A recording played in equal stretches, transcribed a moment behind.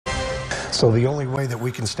So the only way that we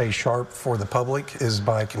can stay sharp for the public is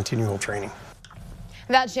by continual training.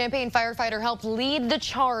 That Champaign firefighter helped lead the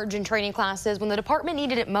charge in training classes when the department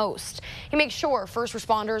needed it most. He makes sure first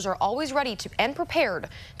responders are always ready and prepared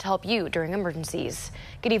to help you during emergencies.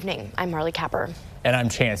 Good evening. I'm Marley Capper. And I'm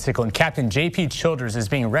Chance Sickland. Captain J.P. Childers is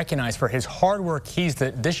being recognized for his hard work. He's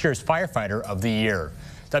this year's Firefighter of the Year.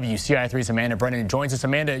 WCI3's Amanda Brennan joins us.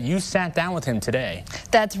 Amanda, you sat down with him today.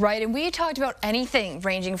 That's right, and we talked about anything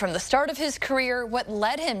ranging from the start of his career, what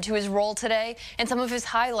led him to his role today, and some of his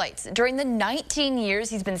highlights during the 19 years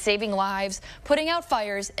he's been saving lives, putting out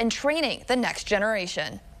fires, and training the next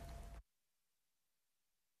generation.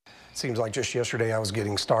 Seems like just yesterday I was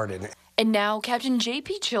getting started. And now Captain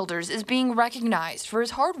J.P. Childers is being recognized for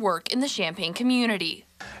his hard work in the Champaign community.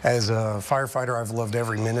 As a firefighter, I've loved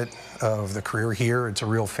every minute of the career here. It's a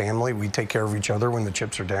real family. We take care of each other when the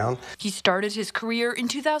chips are down. He started his career in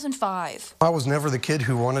 2005. I was never the kid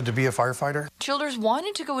who wanted to be a firefighter. Childers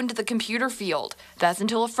wanted to go into the computer field. That's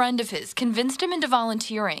until a friend of his convinced him into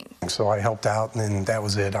volunteering. So I helped out, and then that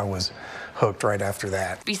was it. I was hooked right after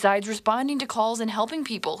that. Besides responding to calls and helping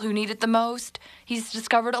people who need it the most, he's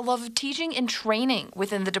discovered a love of teaching and training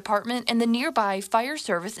within the department and the nearby Fire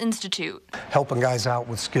Service Institute. Helping guys out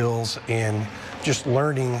with skills and just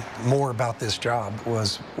learning more about this job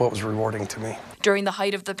was what was rewarding to me. During the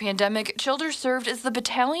height of the pandemic, Childers served as the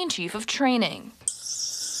battalion chief of training.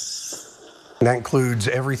 And that includes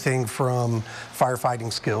everything from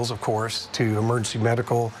firefighting skills, of course, to emergency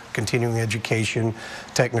medical, continuing education,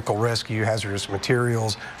 technical rescue, hazardous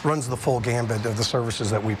materials, runs the full gambit of the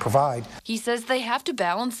services that we provide. He says they have to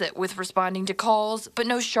balance it with responding to calls, but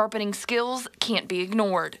no sharpening skills can't be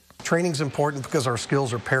ignored. Training's important because our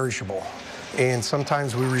skills are perishable. And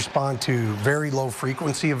sometimes we respond to very low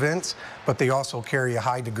frequency events, but they also carry a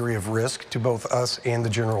high degree of risk to both us and the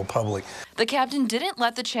general public. The captain didn't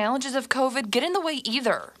let the challenges of COVID get in the way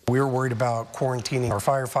either. We were worried about quarantining our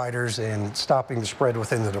firefighters and stopping the spread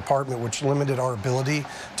within the department, which limited our ability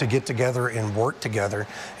to get together and work together.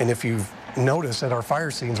 And if you've noticed at our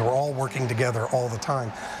fire scenes, we're all working together all the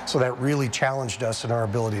time. So that really challenged us in our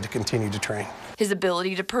ability to continue to train. His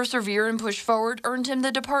ability to persevere and push forward earned him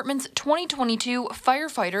the department's 2022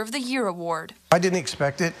 Firefighter of the Year award. I didn't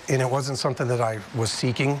expect it, and it wasn't something that I was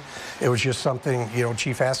seeking. It was just something,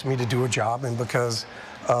 Chief asked me to do a job, and because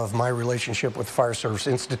of my relationship with the Fire Service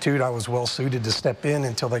Institute, I was well suited to step in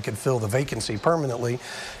until they could fill the vacancy permanently.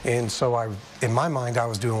 And so in my mind, I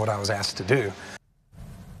was doing what I was asked to do.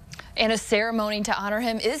 And a ceremony to honor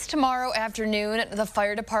him is tomorrow afternoon. The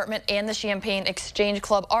fire department and the Champaign Exchange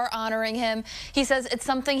Club are honoring him. He says it's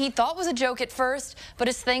something he thought was a joke at first, but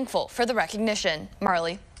is thankful for the recognition.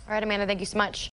 Marley. All right, Amanda, thank you so much.